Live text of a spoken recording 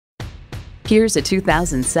Here's a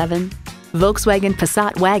 2007 Volkswagen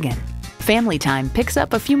Passat wagon. Family time picks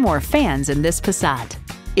up a few more fans in this Passat.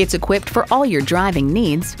 It's equipped for all your driving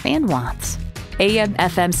needs and wants.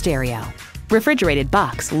 AM/FM stereo, refrigerated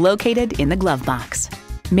box located in the glove box,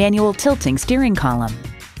 manual tilting steering column,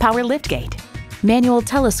 power liftgate, manual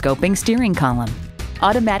telescoping steering column,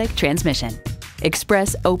 automatic transmission,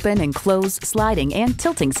 express open and close sliding and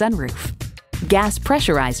tilting sunroof, gas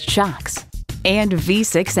pressurized shocks, and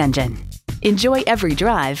V6 engine. Enjoy every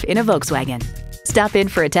drive in a Volkswagen. Stop in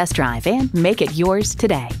for a test drive and make it yours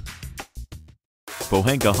today.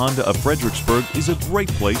 Pohanka Honda of Fredericksburg is a great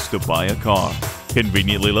place to buy a car.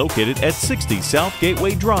 Conveniently located at 60 South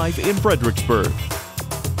Gateway Drive in Fredericksburg.